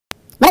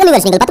வணக்கம்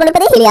வியூவர்ஸ், நீங்கள்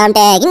பார்த்துக்கொண்டிருப்பது Helium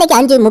Tech. இன்னைக்கு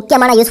 5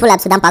 முக்கியமான யூஸ்ஃபுல்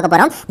ஆப்ஸ் தான் பார்க்க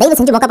போறோம். தயவு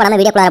செஞ்சு மொக்க பண்ணாம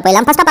வீடியோக்குள்ள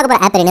போய்லாம். ஃபர்ஸ்ட் பார்க்க போற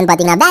ஆப் என்னன்னு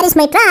பாத்தீங்கன்னா Where is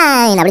my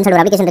train அப்படினு சொல்ற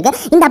அப்ளிகேஷன் இருக்கு.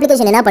 இந்த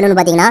அப்ளிகேஷன் என்ன பண்ணுன்னு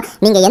பாத்தீங்கன்னா,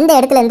 நீங்க எந்த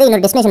இடத்துல இருந்து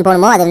இன்னொரு டெஸ்டினேஷன்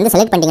போணுமோ அதை வந்து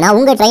செலக்ட் பண்ணிட்டீங்கன்னா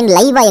உங்க ட்ரெயின்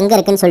லைவா எங்க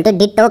இருக்குன்னு சொல்லிட்டு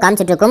டிட்டோ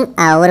காமிச்சிட்டு இருக்கும்.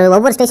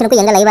 ஒவ்வொரு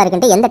ஸ்டேஷனுக்கும் எங்க லைவா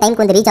இருக்குன்னு எந்த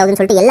டைம்க்கு வந்து ரீச் ஆகுதுன்னு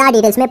சொல்லிட்டு எல்லா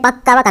டீடைல்ஸுமே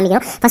பக்காவா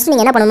காமிக்கும். ஃபர்ஸ்ட்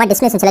நீங்க என்ன பண்ணணுமா,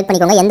 டெஸ்டினேஷன் செலக்ட்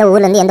பண்ணிக்கோங்க, எந்த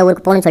ஊர்ல இருந்து எந்த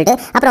ஊருக்கு போகணும்னு சொல்லிட்டு.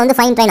 அப்புறம் வந்து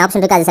ஃபைன் ட்ரெயின்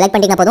ஆப்ஷன் இருக்கு, அதை செலக்ட்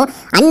பண்ணிட்டீங்கன்னா போதும்.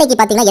 அன்னைக்கு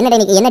பாத்தீங்கன்னா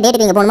என்ன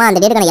டேட் நீங்க போகணுமோ அந்த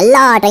டேட்டுக்கான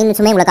எல்லா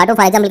ட்ரெயின்ஸுமே உங்களுக்கு காட்டும்.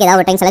 ஃபார் எக்ஸாம்பிள்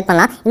ஏதாவது ஒரு ட்ரெயின் செலக்ட்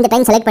பண்ணலாம். இந்த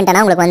ட்ரெயின் செலக்ட்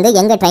பண்ணிட்டா உங்களுக்கு வந்து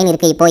எங்க ட்ரெயின்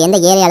இருக்கு, இப்போ எந்த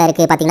ஏரியால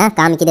இருக்கு பாத்தீங்கன்னா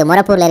காமிக்குது,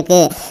 மொரப்பூர்ல இருக்கு.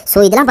 சோ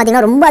இதெல்லாம்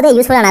பாத்தீங்கன்னா ரொம்பவே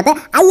யூஸ்ஃபுல்லான ஆப்.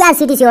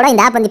 IRCTCயோட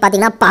இந்த ஆப் வந்து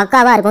பாத்தீங்கன்னா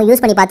பக்காவா இருக்கும்.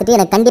 யூஸ் பண்ணி பார்த்துட்டு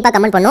எனக்கு கண்டிப்பா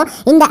கமெண்ட் பண்ணும்.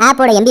 இந்த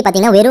ஆப்போட MB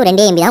பாத்தீங்கன்னா வெறும்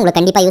 2 MB தான். உங்களுக்கு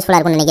கண்டிப்பா யூஸ்ஃபுல்லா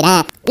இருக்கும்னு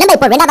நினைக்கிறேன். நம்ம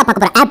இப்போ ரெண்டாவது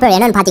பார்க்க போற ஆப்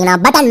என்னன்னு பாத்தீங்கன்னா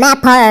பட்டன்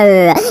மேப்பர்.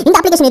 இந்த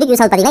அப்ளிகேஷன் எதுக்கு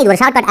யூஸ் ஆகுது பாத்தீங்கன்னா, இது ஒரு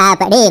ஷார்ட்கட்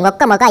ஆப். டேய்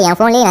மொக்க என்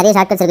போன்லயே நிறைய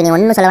ஷார்ட்கட்ஸ் இருக்கு, நீ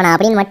ஒன்னும் சொல்ல வேணாம்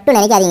அப்படின்னு மட்டும்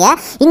நினைக்காதீங்க.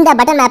 இந்த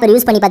பட்டன் மேப்பர்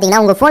யூஸ் பண்ணி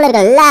பாத்தீங்கன்னா உங்க போன்ல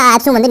இருக்க எல்லா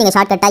ஆப்ஸும் வந்து நீங்க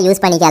ஷார்ட்கட்டா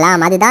யூஸ்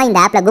பண்ணிக்கலாம். அதுதான் இந்த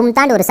ஆப்ல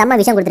கும்தாண்ட் ஒரு செம்ம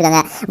விஷயம்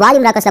கொடுத்திருக்காங்க.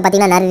 வால்யூம் ராக்கர்ஸ்ல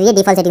பாத்தீங்கன்னா நிறைய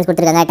டிஃபால்ட் செட்டிங்ஸ்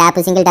கொடுத்திருக்காங்க.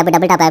 Top, single top,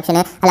 double top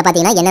option. அதுல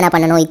பாத்தீங்கன்னா என்னென்ன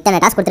பண்ணணும், இத்தனை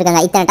டாஸ்க்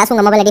கொடுத்திருக்காங்க. இத்தனை டாஸ்க்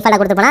உங்க மொபைல்ல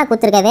டிஃபால்ட்டா கொடுத்துப்போனா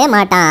கொடுத்துருக்கவே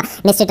மாட்டான்.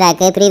 நெக்ஸ்ட்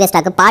ட்ராக், ப்ரீவியஸ்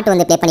ட்ராக், பாட்டு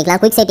வந்து ப்ளே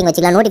பண்ணிக்கலாம், குயிக் செட்டிங்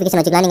வச்சுக்கலாம்,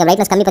 நோட்டிஃபிகேஷன் வச்சுக்கலாம், நீங்க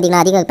பிரைட்னஸ் கம்மி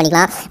பண்ணிக்கலாம், அதிகம்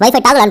பண்ணிக்கலாம்,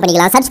 வைஃபை டாகல் ஆன்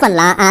பண்ணிக்கலாம், சர்ச்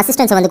பண்ணலாம்,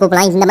 அசிஸ்டன்ஸ் வந்து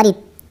கூப்பிடலாம். இந்த மாதிரி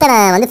இத்தனை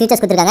வந்து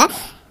ஃபீச்சர்ஸ் கொடுத்திருக்காங்க.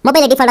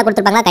 மொபைல் டிஃபால்ட்டா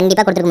கொடுத்துருப்பாங்க,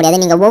 கண்டிப்பா கொடுத்துக்க முடியாது.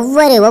 நீங்க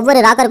ஒவ்வொரு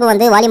ராக்கருக்கும்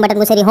வந்து வால்யூம்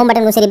பட்டனுக்கும் சரி, ஹோம்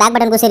பட்டனுக்கும் சரி, பேக்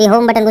பட்டனுக்கும் சரி,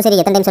 ஹோம் பட்டனுக்கும் சரி,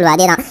 எத்தனை டைம் சொல்லுவா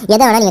அதே தான்.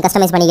 எதை வேணா நீங்க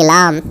கஸ்டமைஸ்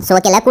பண்ணிக்கலாம். சோ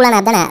ஓகே, கூலான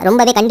ஆப் தானே,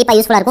 ரொம்பவே கண்டிப்பா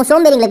யூஸ்ஃபுல்லா இருக்கும்.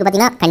 சோம்பேறிங்களுக்கு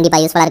பாத்தீங்கன்னா கண்டிப்பா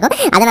யூஸ்ஃபுல்லா இருக்கும்.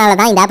 அதனால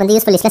தான் இந்த ஆப் வந்து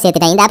யூஸ்ஃபுல் லிஸ்ட்ல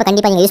சேர்த்துட்டேன். இந்த ஆப்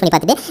கண்டிப்பா நீங்க யூஸ் பண்ணி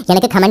பார்த்துட்டு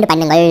எனக்கு கமெண்ட்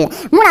பண்ணுங்கள்.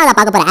 மூணாவதா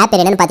பார்க்க போற ஆப்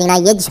என்னன்னு பாத்தீங்கன்னா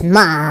எட்ஜ்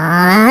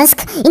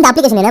மாஸ்க். இந்த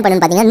அப்ளிகேஷன் என்ன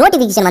பண்ணுன்னு பாத்தீங்கன்னா,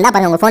 நோட்டிஃபிகேஷன் வந்தா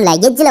பாருங்க உங்க போன்ல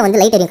எட்ஜ்ல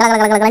வந்து லைட் எரியும்,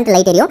 கலகலன்னு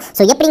லைட் எரியும்.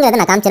 சோ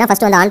எப்படிங்கறத நான் காமிச்சேன்.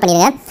 ஃபர்ஸ்ட் வந்து ஆன்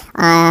பண்ணிடுங்க.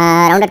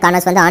 ரவுண்டட்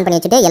கார்னர்ஸ் வந்து ஆன் பண்ணி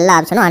வச்சுட்டு எல்லா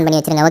ஆப்ஷனும் ஆன் பண்ணி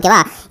வச்சிருங்க. ஓகேவா?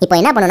 இப்போ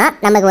என்ன பண்ணனும்னா,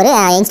 நமக்கு ஒரு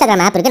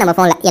இன்ஸ்டாகிராம் ஆப் இருக்கு நம்ம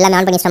போன்ல. எல்லாமே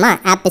ஆன் பண்ணி வச்சோமா,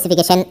 ஆப்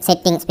ஸ்பெசிஃபிகேஷன்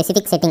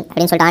ஸ்பெசிஃபிக் செட்டிங்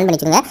அப்படின்னு சொல்லிட்டு ஆன் பண்ணி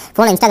வச்சுருங்க.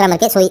 போன்ல இன்ஸ்டாகிராம்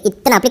இருக்கு. ஸோ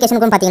இத்தனை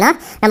அப்ளிகேஷனுக்கும் பார்த்தீங்கன்னா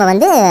நம்ம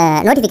வந்து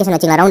நோட்டிஃபிகேஷன்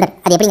வச்சுக்கலாம். ரவுண்டர்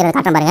அது எப்படிங்கிறத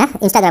காட்டுறேன் பாருங்க.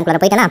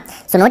 இன்ஸ்டாகிராம்குள்ள போயிட்டேன்னா,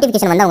 ஸோ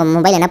நோட்டிஃபிகேஷன் வந்து உங்க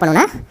மொபைல் என்ன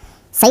பண்ணுன்னா,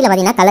 சைடில்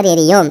பார்த்தீங்கன்னா கலர்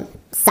எரியும்.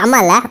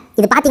 செம்மல்ல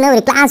இது பார்த்தீங்கன்னா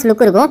ஒரு கிளாஸ்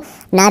லுக் இருக்கும்,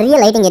 நிறைய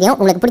லைட்டிங் எரியும்.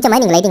 உங்களுக்கு பிடிச்ச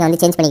மாதிரி நீங்கள் லைட்டிங் வந்து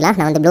சேஞ்ச் பண்ணிக்கலாம்.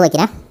 நான் வந்து ப்ளூ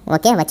வைக்கிறேன்.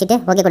 ஓகே வச்சுட்டு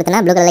ஓகே கொடுத்தனா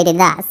blue colour light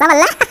எரியுதா?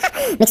 செம்மல்ல.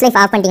 Mix life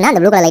of பண்ணிட்டீங்கன்னா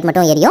அந்த ப்ளூ கலர் லைட்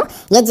மட்டும் எரியும்.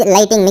 எட்ஜ்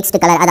லைட்டிங்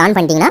மிக்ஸ்டு கலர் அதை ஆன்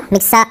பண்ணிட்டீங்கன்னா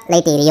மிக்ஸா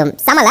லைட் எரியும்.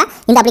 செம்மல்ல.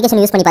 இந்த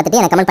அப்ளிகேஷன் யூஸ் பண்ணி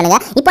பார்த்துட்டு எனக்கு கமெண்ட் பண்ணுங்க.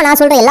 இப்போ நான்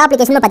சொல்ற எல்லா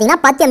அப்ளிகேஷனும்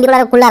பார்த்தீங்கன்னா 10 MB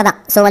தான்.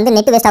 ஸோ வந்து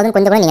நெட் வேஸ்ட் ஆகுதுன்னு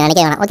கொஞ்சம் கூட நீங்கள்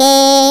நினைக்க வேணாம். ஓகே,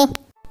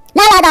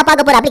 நாலாவதா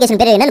பார்க்க போற அப்ளிகேஷன்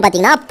பேர் என்னன்னு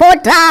பாத்தீங்கன்னா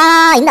போட்ரா.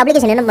 இந்த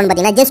அப்ளிகேஷன் என்ன பண்ணு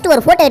பாத்தீங்கன்னா, ஜஸ்ட்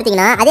ஒரு போட்டோ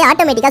எடுத்தீங்கன்னா அதே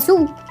ஆட்டோமேட்டிக்கா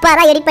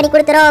சூப்பரா எடிட் பண்ணி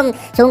கொடுத்துரும்.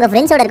 ஸோ உங்க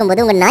ஃப்ரெண்ட்ஸோட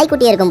இருக்கும்போது, உங்க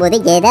நாய்க்குட்டியா இருக்கும்போது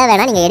எதை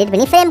வேணா நீங்க எடிட்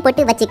பண்ணி ஃப்ரேம்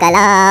போட்டு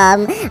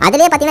வச்சுக்கலாம்.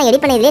 அதுலேயே பாத்தீங்கன்னா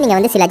எடிட் பண்ணதுலேயே நீங்க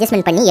வந்து சில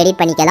அட்ஜஸ்ட்மெண்ட் பண்ணி எடிட்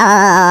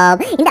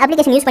பண்ணிக்கலாம். இந்த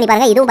அப்ளிகேஷன் யூஸ் பண்ணி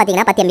பாருங்க. இதுவும்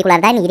பாத்தீங்கன்னா 10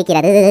 MB தான்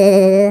இருக்கிறது.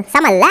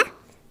 சமல்ல.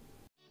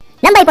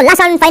 நம்ம இப்போ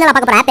லாஸ்ட் அண்ட் ஃபைனலா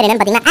பார்க்க போற ஆப் என்னன்னு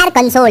பாத்தீங்கன்னா ஏர்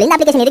கன்சோல். இந்த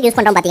அப்ளிகேஷன் எதுக்கு யூஸ்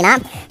பண்றோம் பாத்தீங்கன்னா,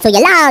 சோ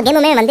எல்லா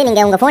கேமுமே வந்து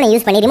நீங்க உங்க போனை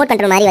யூஸ் பண்ணி ரிமோட்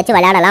கண்ட்ரோல் மாதிரி வச்சு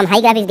விளையாடலாம். ஹை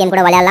கிராஃபிக்ஸ் கேம்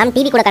கூட விளையாடலாம்,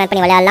 டிவி கூட கனெக்ட்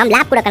பண்ணி விளையாடலாம்,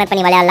 லேப் கூட கனெக்ட்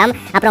பண்ணி விளையாடலாம்,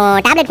 அப்புறம்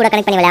டேப்லெட் கூட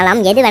கனெக்ட் பண்ணி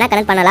விளையாடலாம். எது வேணா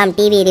கனெக்ட் பண்ணலாம்.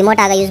 டிவி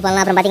ரிமோட்டாக யூஸ்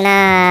பண்ணலாம், அப்புறம் பாத்தீங்கன்னா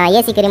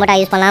ஏசிக்கு ரிமோட்டாக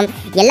யூஸ் பண்ணலாம்.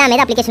 எல்லாமே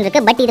தான் அப்ளிகேஷன்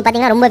இருக்கு. பட் இது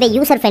பாத்தீங்கன்னா ரொம்பவே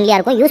யூசர் ஃப்ரெண்ட்லியா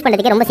இருக்கும். யூஸ்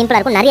பண்றதுக்கு ரொம்ப சிம்பிளா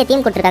இருக்கும். நிறைய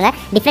தீம் கொடுத்திருக்காங்க,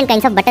 டிஃபரெண்ட்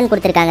கைண்ட்ஸ் ஆஃப் பட்டன்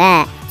கொடுத்திருக்காங்க.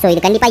 சோ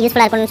இது கண்டிப்பா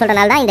யூஸ்ஃபுல்லா இருக்கும்னு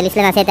சொல்றனால தான் இந்த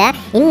லிஸ்ட்ல நான் சேர்த்தேன்.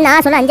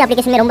 நான் சொன்ன 5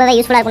 அப்ளிகேஷன் ரொம்பவே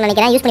யூஸ்ஃபுல்லா இருக்கும்னு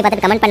நினைக்கிறேன். யூஸ் பண்ணி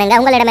பார்த்துட்டு கமெண்ட் பண்ணுங்க.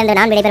 உங்களிடம்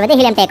நான் விடைபெறுவது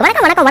Helium Tech.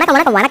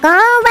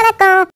 வணக்கம்.